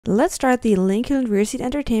Let's start the Lincoln Rear Seat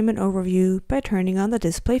Entertainment overview by turning on the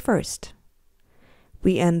display first.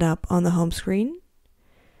 We end up on the home screen.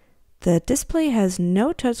 The display has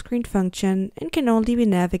no touchscreen function and can only be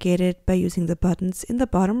navigated by using the buttons in the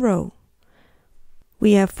bottom row.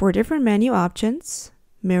 We have 4 different menu options: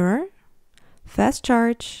 Mirror, Fast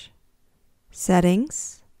Charge,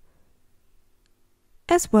 Settings,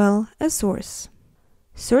 as well as Source.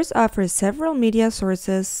 Source offers several media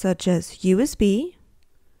sources such as USB,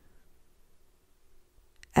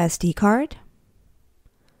 SD card,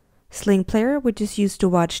 Sling Player, which is used to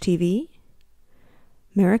watch TV,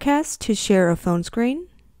 Miracast to share a phone screen,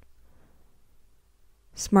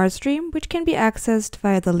 SmartStream, which can be accessed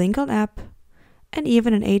via the Lincoln app, and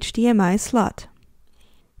even an HDMI slot.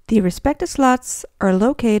 The respective slots are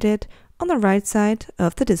located on the right side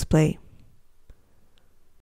of the display.